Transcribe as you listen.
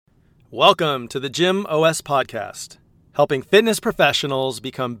Welcome to the Gym OS Podcast, helping fitness professionals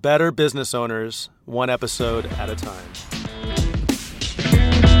become better business owners, one episode at a time.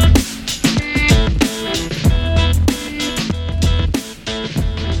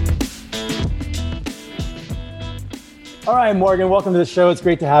 All right, Morgan, welcome to the show. It's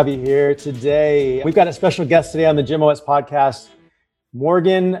great to have you here today. We've got a special guest today on the Gym OS Podcast,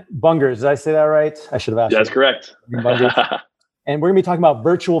 Morgan Bungerz. Did I say that right? I should have asked. That's correct. And we're going to be talking about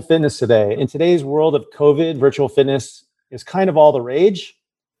virtual fitness today. In today's world of COVID, virtual fitness is kind of all the rage.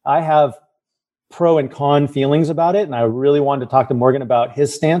 I have pro and con feelings about it. And I really wanted to talk to Morgan about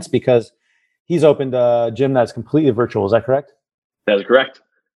his stance because he's opened a gym that's completely virtual. Is that correct? That is correct.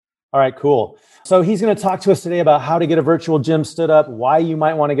 All right, cool. So he's going to talk to us today about how to get a virtual gym stood up, why you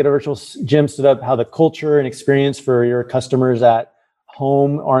might want to get a virtual gym stood up, how the culture and experience for your customers at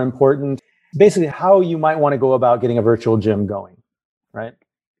home are important. Basically, how you might want to go about getting a virtual gym going, right?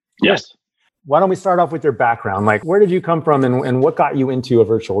 Yes. Why don't we start off with your background? Like, where did you come from and what got you into a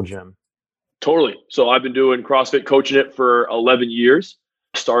virtual gym? Totally. So I've been doing CrossFit, coaching it for 11 years.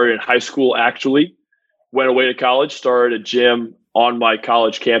 Started in high school, actually. Went away to college, started a gym on my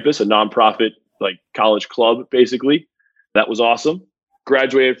college campus, a nonprofit, like college club, basically. That was awesome.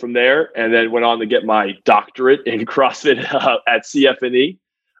 Graduated from there and then went on to get my doctorate in CrossFit at CFNE.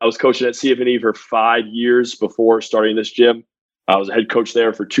 I was coaching at CFNE for 5 years before starting this gym. I was a head coach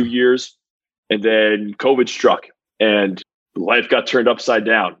there for 2 years. And then COVID struck and life got turned upside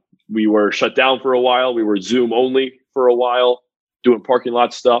down. We were shut down for a while. We were Zoom only for a while, doing parking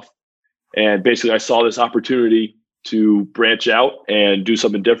lot stuff. And basically I saw this opportunity to branch out and do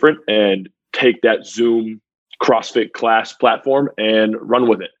something different and take that Zoom CrossFit class platform and run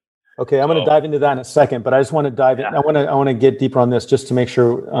with it. Okay, I'm going to dive into that in a second, but I just want to dive in. I want to get deeper on this just to make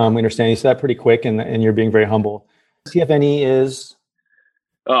sure we understand. You said that pretty quick, and you're being very humble. CFNE is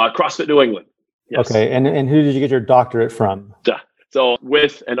CrossFit New England. Yes. Okay, and who did you get your doctorate from? So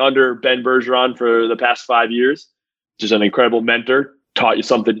with and under Ben Bergeron for the past 5 years, just an incredible mentor, taught you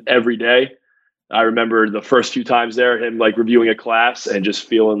something every day. I remember the first few times there, him like reviewing a class and just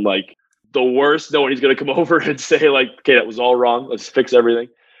feeling like the worst, knowing he's going to come over and say like, okay, that was all wrong. Let's fix everything.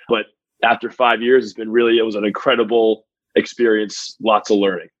 But after 5 years, it was an incredible experience. Lots of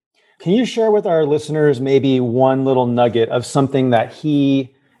learning. Can you share with our listeners maybe one little nugget of something that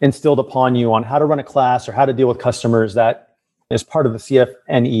he instilled upon you on how to run a class or how to deal with customers that is part of the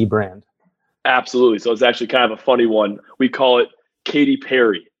CFNE brand? Absolutely. So it's actually kind of a funny one. We call it Katy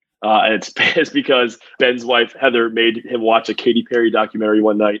Perry. And it's because Ben's wife, Heather, made him watch a Katy Perry documentary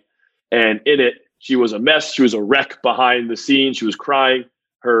one night. And in it, she was a mess. She was a wreck behind the scenes. She was crying.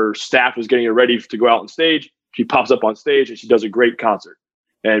 Her staff was getting her ready to go out on stage. She pops up on stage and she does a great concert.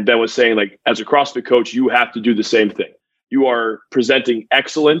 And Ben was saying, like, as a CrossFit coach, you have to do the same thing. You are presenting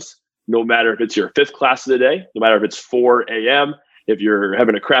excellence, no matter if it's your fifth class of the day, no matter if it's 4 a.m., if you're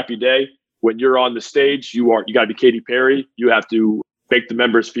having a crappy day. When you're on the stage, you got to be Katy Perry. You have to make the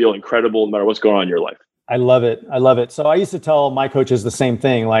members feel incredible no matter what's going on in your life. I love it. I love it. So I used to tell my coaches the same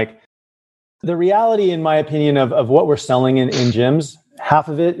thing. Like, the reality, in my opinion, of what we're selling in gyms, half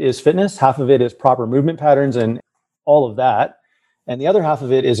of it is fitness, half of it is proper movement patterns and all of that. And the other half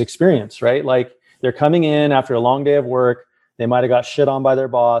of it is experience, right? Like, they're coming in after a long day of work. They might have got shit on by their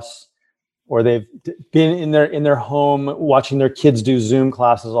boss, or they've been in their home watching their kids do Zoom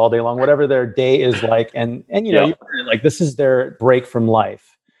classes all day long, whatever their day is like. And you know, like, this is their break from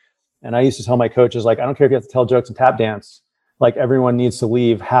life. And I used to tell my coaches, like, I don't care if you have to tell jokes and tap dance. Like, everyone needs to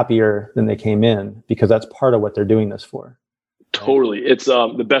leave happier than they came in because that's part of what they're doing this for. Totally. It's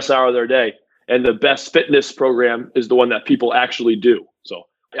the best hour of their day. And the best fitness program is the one that people actually do. So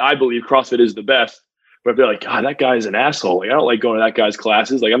I believe CrossFit is the best. But if they're like, God, that guy's an asshole. Like, I don't like going to that guy's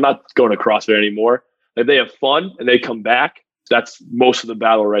classes. Like, I'm not going to CrossFit anymore. If they have fun and they come back, that's most of the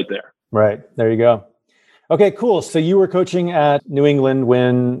battle right there. Right. There you go. Okay, cool. So you were coaching at New England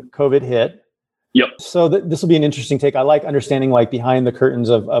when COVID hit. Yep. So this will be an interesting take. I like understanding like behind the curtains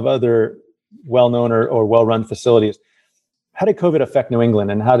of other well-known or well-run facilities. How did COVID affect New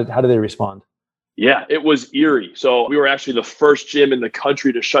England and how did they respond? Yeah, it was eerie. So we were actually the first gym in the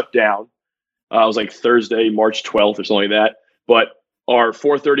country to shut down. It was like Thursday, March 12th or something like that. But our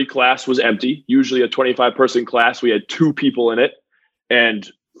 4:30 class was empty. Usually a 25-person class. We had 2 people in it. And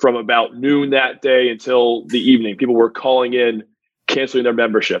from about noon that day until the evening, people were calling in, canceling their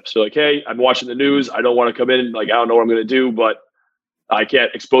memberships. They're like, hey, I'm watching the news. I don't want to come in. Like, I don't know what I'm going to do, but I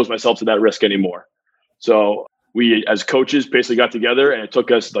can't expose myself to that risk anymore. So we, as coaches, basically got together and it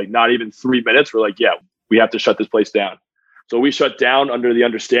took us like not even 3 minutes. We're like, yeah, we have to shut this place down. So we shut down under the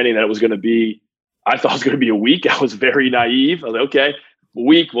understanding that it was going to be, I thought it was going to be a week. I was very naive. I was like, okay, a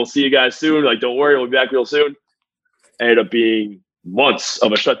week. We'll see you guys soon. Like, don't worry, we'll be back real soon. Ended up being months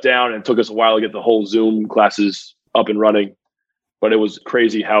of a shutdown, and it took us a while to get the whole Zoom classes up and running. But it was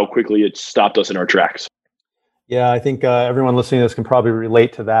crazy how quickly it stopped us in our tracks. Yeah, I think everyone listening to this can probably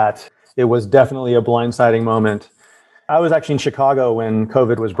relate to that. It was definitely a blindsiding moment. I was actually in Chicago when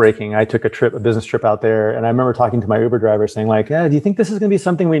COVID was breaking. I took a business trip out there, and I remember talking to my Uber driver saying like, do you think this is going to be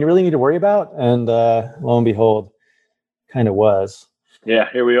something we really need to worry about? And lo and behold, kind of was. Yeah,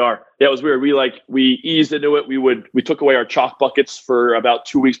 here we are. Yeah, it was weird. We eased into it. We took away our chalk buckets for about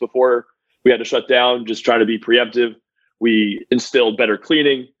 2 weeks before we had to shut down, just trying to be preemptive. We instilled better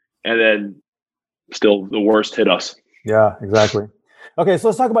cleaning, and then still the worst hit us. Yeah, exactly. Okay, so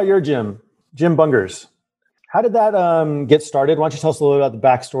let's talk about your gym, Gym Bungerz. How did that get started? Why don't you tell us a little bit about the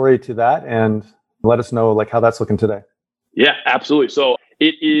backstory to that and let us know like how that's looking today? Yeah, absolutely. So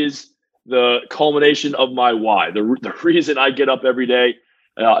it is the culmination of my why. The reason I get up every day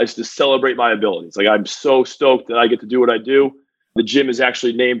is to celebrate my abilities. Like, I'm so stoked that I get to do what I do. The gym is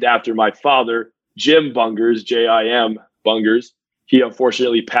actually named after my father, Jim Bungerz, Jim Bungerz. He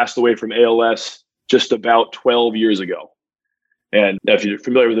unfortunately passed away from ALS just about 12 years ago. And if you're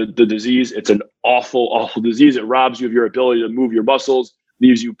familiar with the disease, it's an awful, awful disease. It robs you of your ability to move your muscles,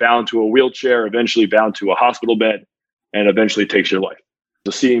 leaves you bound to a wheelchair, eventually bound to a hospital bed, and eventually takes your life.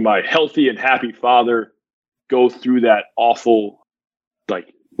 So seeing my healthy and happy father go through that awful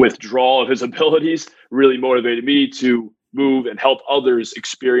withdrawal of his abilities really motivated me to move and help others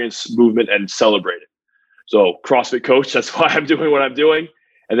experience movement and celebrate it. So CrossFit coach, that's why I'm doing what I'm doing.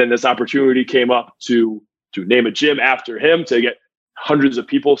 And then this opportunity came up to name a gym after him, to get hundreds of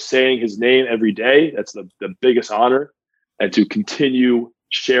people saying his name every day. That's the biggest honor. And to continue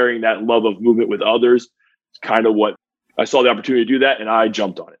sharing that love of movement with others. It's kind of what I saw the opportunity to do that, and I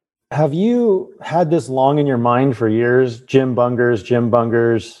jumped on it. Have you had this long in your mind for years? Gym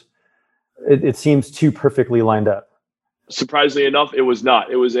Bungerz. It seems too perfectly lined up. Surprisingly enough, it was not.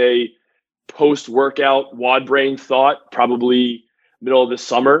 It was a post-workout wad brain thought, probably middle of the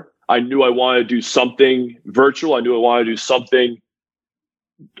summer. I knew I wanted to do something virtual. I knew I wanted to do something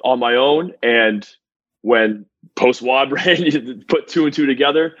on my own. And when post wad brain, you put two and two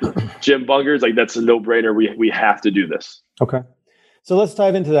together, Gym Bungerz, like, that's a no-brainer. We have to do this. Okay. So let's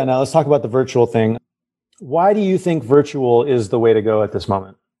dive into that now. Let's talk about the virtual thing. Why do you think virtual is the way to go at this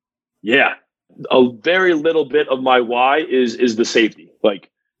moment? Yeah. A very little bit of my why is the safety.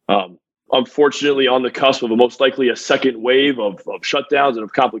 Unfortunately, on the cusp of most likely a second wave of shutdowns and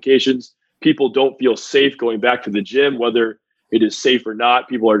of complications, people don't feel safe going back to the gym, whether it is safe or not.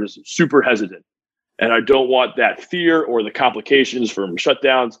 People are just super hesitant. And I don't want that fear or the complications from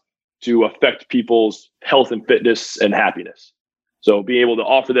shutdowns to affect people's health and fitness and happiness. So being able to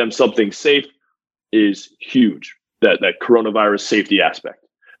offer them something safe is huge, that coronavirus safety aspect.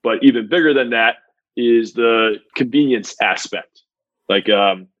 But even bigger than that is the convenience aspect.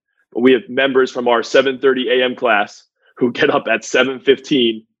 We have members from our 7:30 a.m. class who get up at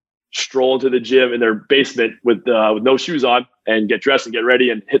 7:15, stroll into the gym in their basement with no shoes on, and get dressed and get ready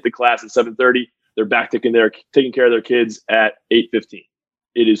and hit the class at 7:30. They're back taking care of their kids at 8:15.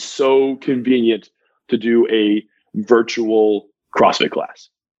 It is so convenient to do a virtual CrossFit class.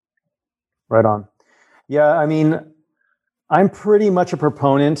 Right on. Yeah, I mean, I'm pretty much a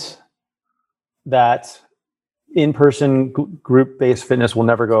proponent that in-person group-based fitness will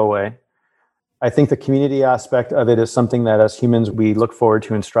never go away. I think the community aspect of it is something that as humans we look forward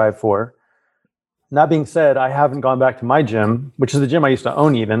to and strive for. That being said, I haven't gone back to my gym, which is the gym I used to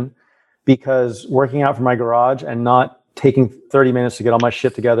own even, because working out from my garage and not taking 30 minutes to get all my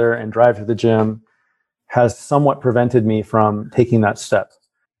shit together and drive to the gym has somewhat prevented me from taking that step.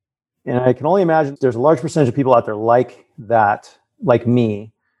 And I can only imagine there's a large percentage of people out there like that, like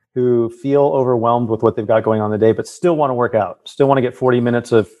me, who feel overwhelmed with what they've got going on in the day, but still want to work out, still want to get 50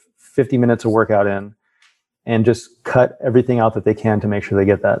 minutes of workout in and just cut everything out that they can to make sure they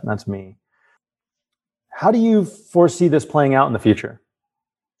get that. And that's me. How do you foresee this playing out in the future?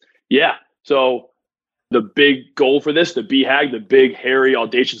 Yeah. So the big goal for this, the BHAG, the big, hairy,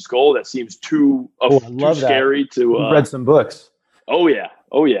 audacious goal that seems too scary to... You've read some books. Oh, yeah.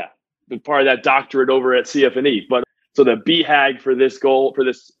 Been part of that doctorate over at CF&E. But so the BHAG for this goal, for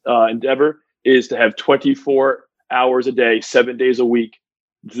this endeavor, is to have 24 hours a day, 7 days a week,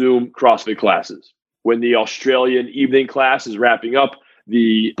 Zoom CrossFit classes. When the Australian evening class is wrapping up,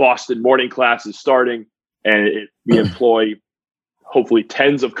 the Boston morning class is starting, and we employ hopefully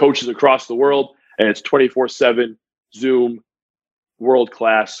tens of coaches across the world, and it's 24/7 Zoom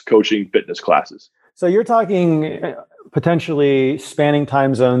world-class coaching fitness classes. So you're talking potentially spanning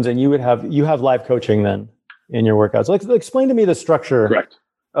time zones, and you have live coaching then in your workouts. Like, explain to me the structure Correct.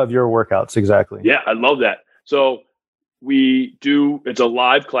 of your workouts exactly. Yeah, I love that. So it's a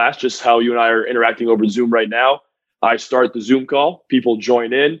live class, just how you and I are interacting over Zoom right now. I start the Zoom call, people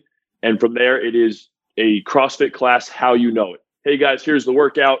join in, and from there it is a CrossFit class, how you know it. Hey guys, here's the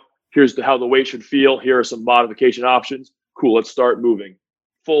workout. Here's how the weight should feel. Here are some modification options. Cool, let's start moving.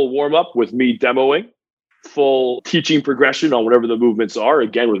 Full warm up with me demoing, full teaching progression on whatever the movements are.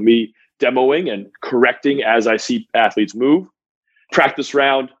 Again, with me demoing and correcting as I see athletes move. Practice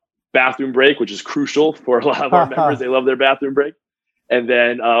round, bathroom break, which is crucial for a lot of our members. They love their bathroom break. And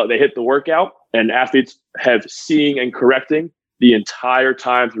then they hit the workout, and athletes have seeing and correcting the entire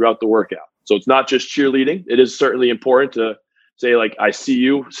time throughout the workout. So it's not just cheerleading. It is certainly important to say, like, I see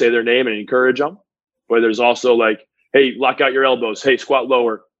you, say their name and encourage them. But there's also like, hey, lock out your elbows. Hey, squat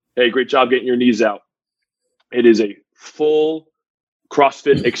lower. Hey, great job getting your knees out. It is a full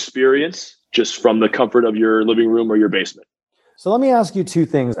CrossFit experience just from the comfort of your living room or your basement. So let me ask you two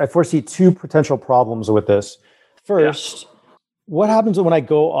things. I foresee two potential problems with this. First, what happens when I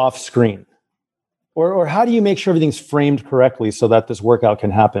go off screen? Or how do you make sure everything's framed correctly so that this workout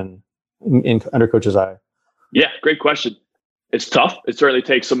can happen under coach's eye? Yeah, great question. It's tough. It certainly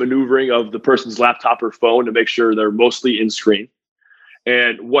takes some maneuvering of the person's laptop or phone to make sure they're mostly in screen.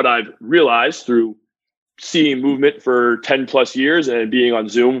 And what I've realized through seeing movement for 10 plus years and being on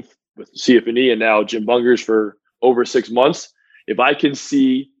Zoom with CFNE and now Jim Bungerz for over 6 months, if I can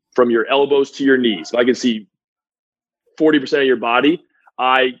see from your elbows to your knees, if I can see 40% of your body,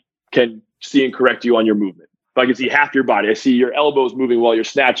 I can see and correct you on your movement. If I can see half your body, I see your elbows moving while you're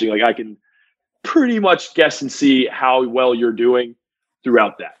snatching, like I can pretty much guess and see how well you're doing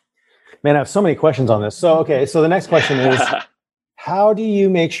throughout that. Man, I have so many questions on this. So the next question is, how do you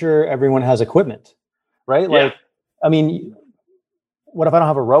make sure everyone has equipment, right? Like, I mean, what if I don't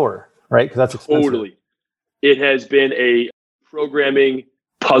have a rower, right? Because that's expensive. Totally. It has been a programming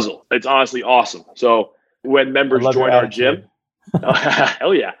puzzle. It's honestly awesome. So when members join our gym,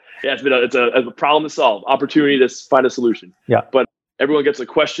 hell yeah. Yeah, it's a problem to solve, opportunity to find a solution. Yeah. But everyone gets a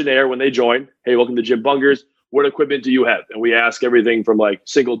questionnaire when they join. Hey, welcome to Jim Bungerz. What equipment do you have? And we ask everything from like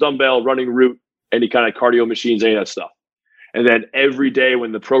single dumbbell, running route, any kind of cardio machines, any of that stuff. And then every day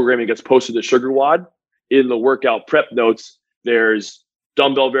when the programming gets posted to SugarWOD, in the workout prep notes, there's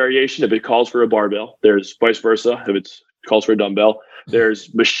dumbbell variation if it calls for a barbell. There's vice versa if it calls for a dumbbell.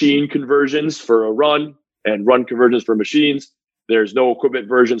 There's machine conversions for a run and run conversions for machines. There's no equipment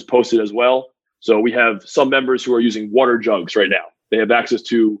versions posted as well. So we have some members who are using water jugs right now. They have access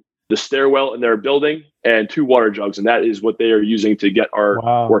to the stairwell in their building and 2 water jugs. And that is what they are using to get our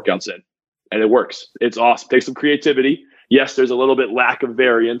workouts in. And it works. It's awesome. Takes some creativity. Yes, there's a little bit lack of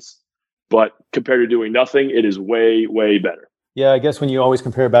variance, but compared to doing nothing, it is way, way better. Yeah, I guess when you always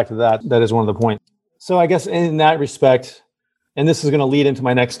compare it back to that is one of the points. So I guess in that respect, and this is going to lead into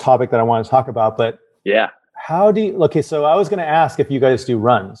my next topic that I want to talk about, but yeah. So I was going to ask if you guys do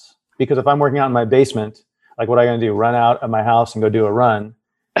runs, because if I'm working out in my basement, like what am I going to do? Run out of my house and go do a run.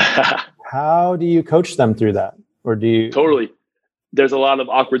 How do you coach them through that? Or do you? Totally. There's a lot of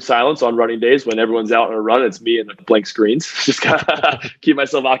awkward silence on running days when everyone's out on a run. It's me and the blank screens. Just gotta keep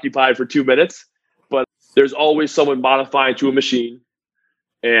myself occupied for 2 minutes. But there's always someone modifying to a machine.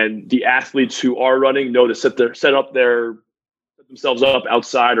 And the athletes who are running know to set themselves up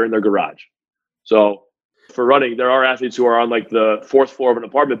outside or in their garage. So for running, there are athletes who are on like the 4th floor of an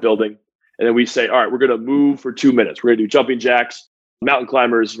apartment building. And then we say, all right, we're going to move for 2 minutes. We're going to do jumping jacks, mountain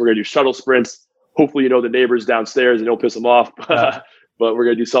climbers. We're going to do shuttle sprints. Hopefully, the neighbors downstairs and don't piss them off, but we're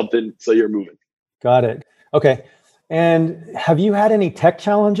going to do something so you're moving. Got it. Okay. And have you had any tech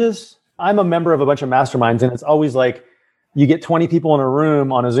challenges? I'm a member of a bunch of masterminds, and it's always like you get 20 people in a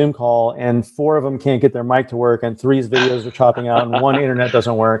room on a Zoom call and 4 of them can't get their mic to work and 3's videos are chopping out and 1 internet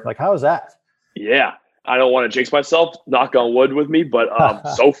doesn't work. Like, how is that? Yeah. I don't want to jinx myself, knock on wood with me, but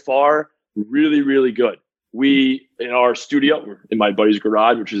so far, really, really good. We, in our studio, in my buddy's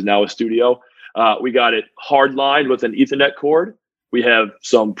garage, which is now a studio, we got it hard lined with an Ethernet cord. We have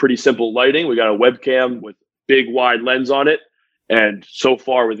some pretty simple lighting. We got a webcam with big wide lens on it. And so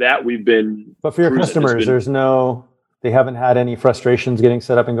far with that, we've been. But for your customers, they haven't had any frustrations getting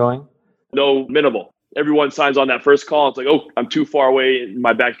set up and going? No, minimal. Everyone signs on that first call. It's like, oh, I'm too far away in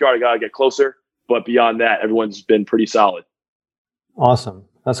my backyard. I got to get closer. But beyond that, everyone's been pretty solid. Awesome.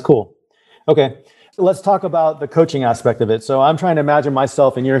 That's cool. Okay. So let's talk about the coaching aspect of it. So I'm trying to imagine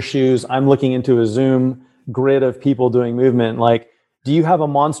myself in your shoes. I'm looking into a Zoom grid of people doing movement. Like, do you have a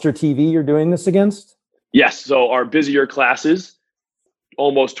monster TV you're doing this against? Yes. So our busier classes,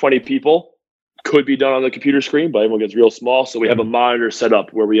 almost 20 people, could be done on the computer screen, but everyone gets real small. So we have a monitor set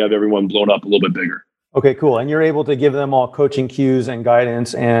up where we have everyone blown up a little bit bigger. Okay, cool. And you're able to give them all coaching cues and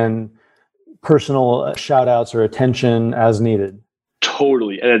guidance and personal shout outs or attention as needed.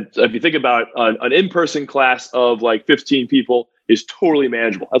 Totally. And if you think about an in-person class of like 15 people is totally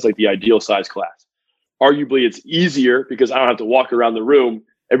manageable. That's like the ideal size class. Arguably, it's easier because I don't have to walk around the room.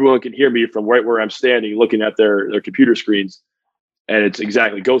 Everyone can hear me from right where I'm standing, looking at their computer screens. And it's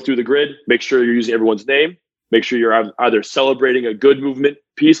exactly go through the grid, make sure you're using everyone's name, make sure you're either celebrating a good movement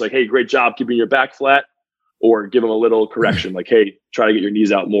piece, like, hey, great job keeping your back flat, or give them a little correction, like, hey, try to get your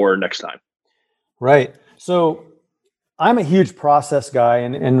knees out more next time. Right. So I'm a huge process guy,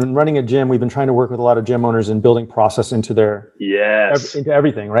 and running a gym, we've been trying to work with a lot of gym owners and building process into into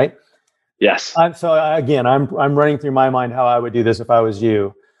everything, right? Yes. I'm running through my mind how I would do this if I was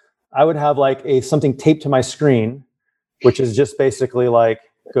you. I would have like something taped to my screen, which is just basically like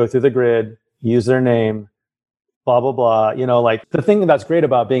go through the grid, use their name, blah, blah, blah. Like the thing that's great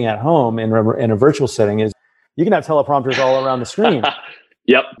about being at home in a virtual setting is you can have teleprompters all around the screen.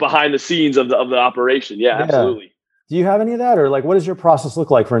 Yep. Behind the scenes of the operation. Yeah, absolutely. Do you have any of that? Or like, what does your process look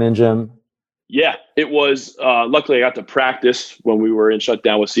like for an in-gym? Yeah, it was, luckily I got to practice when we were in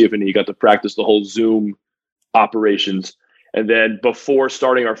shutdown with CFNE, got to practice the whole Zoom operations. And then before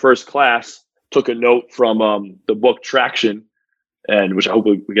starting our first class, took a note from the book Traction, and which I hope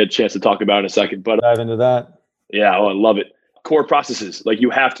we get a chance to talk about in a second. But dive into that. Yeah, I love it. Core processes, like you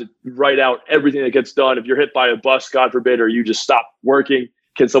have to write out everything that gets done. If you're hit by a bus, God forbid, or you just stop working,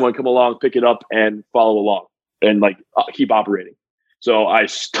 can someone come along, pick it up, and follow along and like keep operating? So I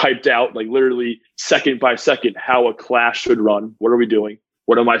typed out like literally second by second how a class should run. What are we doing?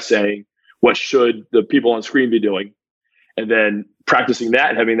 What am I saying? What should the people on screen be doing? And then practicing that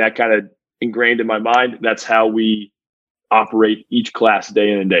and having that kind of ingrained in my mind, that's how we operate each class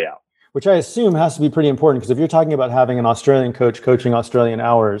day in and day out. Which I assume has to be pretty important, because if you're talking about having an Australian coach coaching Australian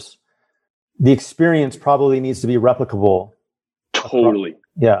hours, the experience probably needs to be replicable. Totally.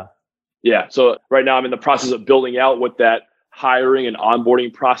 Yeah. Yeah. So right now I'm in the process of building out what that hiring and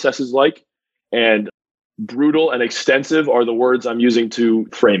onboarding process is like. And brutal and extensive are the words I'm using to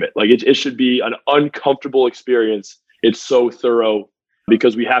frame it. Like it should be an uncomfortable experience. It's so thorough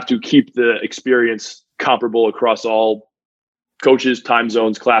because we have to keep the experience comparable across all coaches, time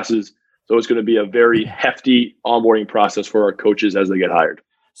zones, classes. So it's going to be a very hefty onboarding process for our coaches as they get hired.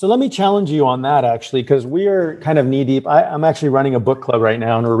 So let me challenge you on that, actually, because we are kind of knee deep. I'm actually running a book club right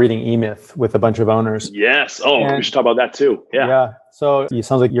now, and we're reading E-Myth with a bunch of owners. Yes. Oh, we should talk about that too. Yeah. Yeah. So it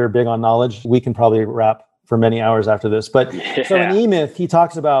sounds like you're big on knowledge. We can probably wrap for many hours after this. But So in E-Myth, he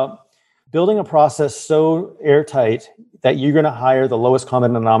talks about building a process so airtight that you're going to hire the lowest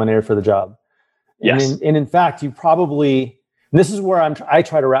common denominator for the job. Yes. And in fact, you probably, and this is where I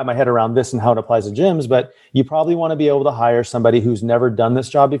try to wrap my head around this and how it applies to gyms, but you probably want to be able to hire somebody who's never done this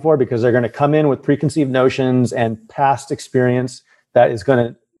job before, because they're going to come in with preconceived notions and past experience that is going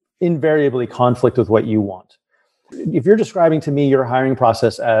to invariably conflict with what you want. If you're describing to me your hiring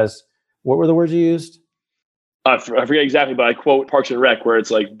process as, what were the words you used? I forget exactly, but I quote Parks and Rec, where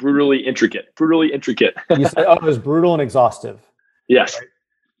it's like brutally intricate. You said, it was brutal and exhaustive. Yes. Right?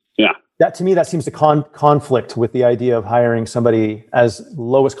 Yeah. That to me, that seems to conflict with the idea of hiring somebody as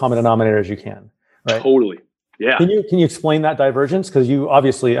lowest common denominator as you can. Right? Totally. Yeah. Can you explain that divergence? Because you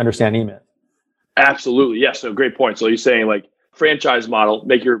obviously understand E-Myth. Absolutely. Yes. So great point. So you're saying like franchise model,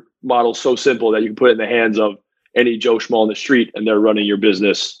 make your model so simple that you can put it in the hands of any Joe Schmo on the street and they're running your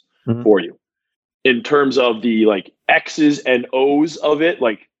business for you. In terms of the like X's and O's of it,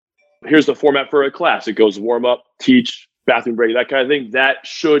 like here's the format for a class. It goes warm up, teach, bathroom break, that kind of thing. That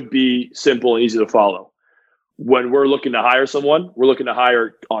should be simple and easy to follow. When we're looking to hire someone, we're looking to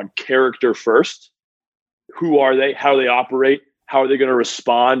hire on character first. Who are they? How do they operate? How are they going to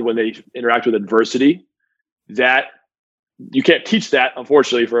respond when they interact with adversity? That you can't teach that,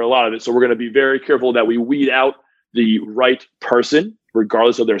 unfortunately, for a lot of it. So we're going to be very careful that we weed out the right person,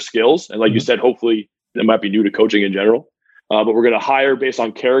 regardless of their skills. And like you said, hopefully that might be new to coaching in general. But we're going to hire based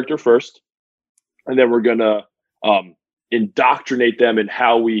on character first. And then we're going to indoctrinate them in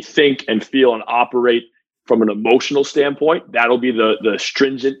how we think and feel and operate from an emotional standpoint. That'll be the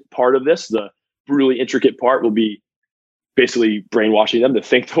stringent part of this. The brutally intricate part will be basically brainwashing them to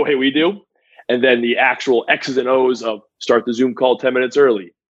think the way we do. And then the actual X's and O's of start the Zoom call 10 minutes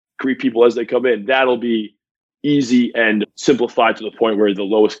early, greet people as they come in. That'll be easy and simplified to the point where the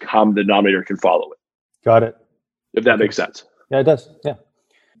lowest common denominator can follow it. Got it. If that makes sense. Yeah, it does. Yeah.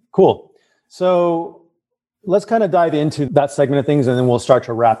 Cool. So let's kind of dive into that segment of things and then we'll start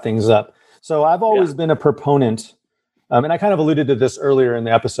to wrap things up. So I've always been a proponent, and I kind of alluded to this earlier in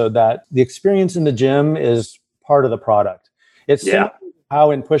the episode, that the experience in the gym is part of the product. It's similar to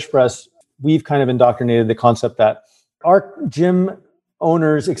how in push press, we've kind of indoctrinated the concept that our gym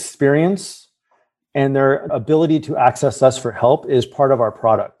owners' experience and their ability to access us for help is part of our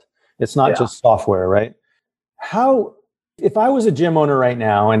product. It's not just software, right? If I was a gym owner right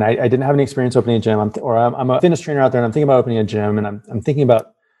now and I didn't have any experience opening a gym, I'm a fitness trainer out there and I'm thinking about opening a gym and I'm thinking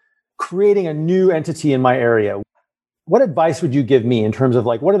about creating a new entity in my area, what advice would you give me in terms of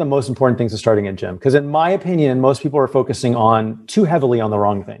like, what are the most important things to starting a gym? Because in my opinion, most people are focusing on too heavily on the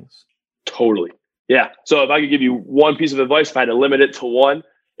wrong things. Totally. Yeah. So if I could give you one piece of advice, if I had to limit it to one,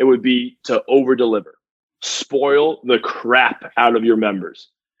 it would be to over deliver. Spoil the crap out of your members.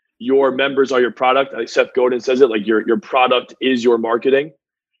 Your members are your product. Like Seth Godin says it, like your product is your marketing.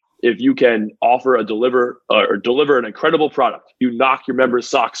 If you can deliver an incredible product, you knock your members'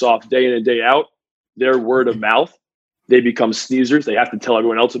 socks off day in and day out, their word of mouth, they become sneezers. They have to tell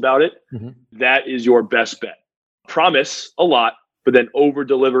everyone else about it. Mm-hmm. That is your best bet. Promise a lot, but then over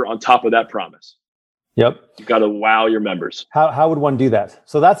deliver on top of that promise. Yep. You've got to wow your members. How would one do that?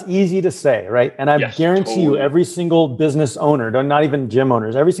 So that's easy to say, right? And I guarantee you every single business owner, not even gym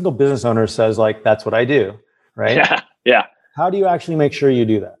owners, every single business owner says like, that's what I do, right? Yeah. How do you actually make sure you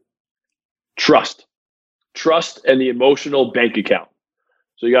do that? Trust and the emotional bank account.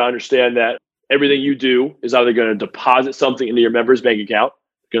 So you got to understand that everything you do is either going to deposit something into your member's bank account,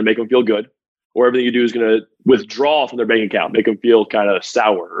 going to make them feel good, or everything you do is going to withdraw from their bank account, make them feel kind of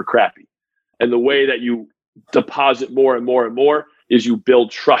sour or crappy. And the way that you deposit more and more and more is you build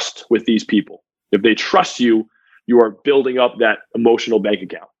trust with these people. If they trust you, you are building up that emotional bank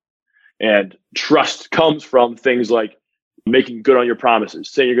account. And trust comes from things like making good on your promises,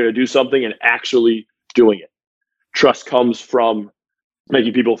 saying you're going to do something and actually doing it. Trust comes from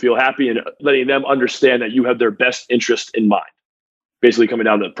making people feel happy and letting them understand that you have their best interest in mind. Basically coming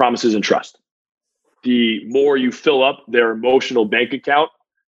down to promises and trust. The more you fill up their emotional bank account,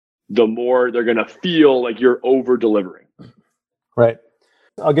 the more they're going to feel like you're over delivering. Right.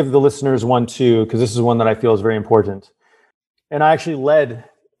 I'll give the listeners one too, because this is one that I feel is very important. And I actually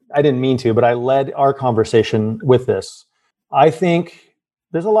I didn't mean to, but I led our conversation with this. I think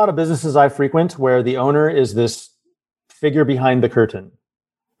there's a lot of businesses I frequent where the owner is this figure behind the curtain,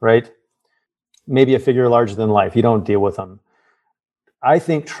 right? Maybe a figure larger than life. You don't deal with them. I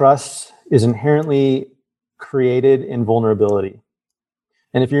think trust is inherently created in vulnerability.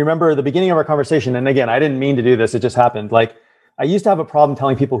 And if you remember the beginning of our conversation, and again, I didn't mean to do this, it just happened. Like I used to have a problem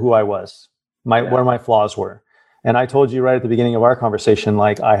telling people who I was, where my flaws were. And I told you right at the beginning of our conversation,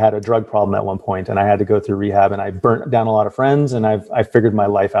 like I had a drug problem at one point and I had to go through rehab and I burnt down a lot of friends and I figured my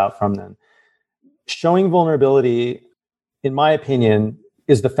life out from then. Showing vulnerability, in my opinion,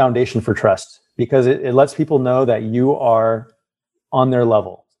 is the foundation for trust because it lets people know that you are on their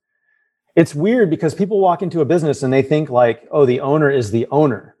level. It's weird because people walk into a business and they think like, oh, the owner is the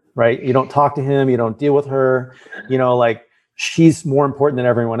owner, right? You don't talk to him, you don't deal with her, like she's more important than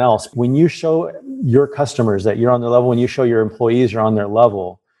everyone else. When you show your customers that you're on their level, when you show your employees you're on their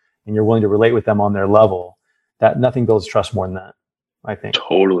level and you're willing to relate with them on their level, that nothing builds trust more than that, I think.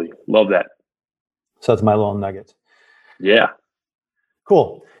 Totally. Love that. So that's my little nugget. Yeah.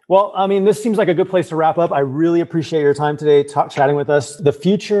 Cool. Well, I mean, this seems like a good place to wrap up. I really appreciate your time today, chatting with us. The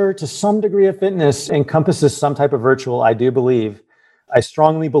future, to some degree of fitness, encompasses some type of virtual, I do believe. I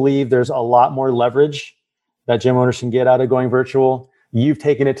strongly believe there's a lot more leverage that gym owners can get out of going virtual. You've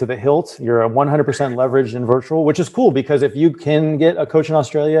taken it to the hilt. You're 100% leveraged in virtual, which is cool because if you can get a coach in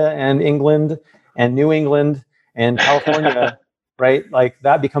Australia and England and New England and California, right, like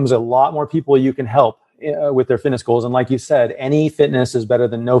that becomes a lot more people you can help with their fitness goals. And like you said, any fitness is better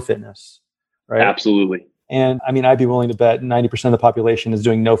than no fitness, right? Absolutely. And I mean, I'd be willing to bet 90% of the population is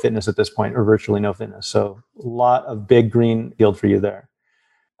doing no fitness at this point or virtually no fitness. So a lot of big green field for you there.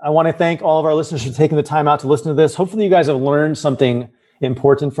 I want to thank all of our listeners for taking the time out to listen to this. Hopefully you guys have learned something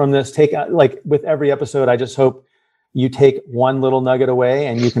important from this. Like with every episode, I just hope you take one little nugget away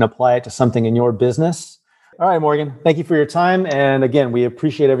and you can apply it to something in your business. All right, Morgan, thank you for your time. And again, we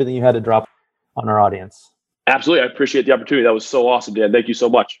appreciate everything you had to drop on our audience. Absolutely. I appreciate the opportunity. That was so awesome, Dan. Thank you so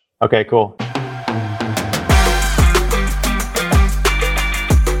much. Okay, cool.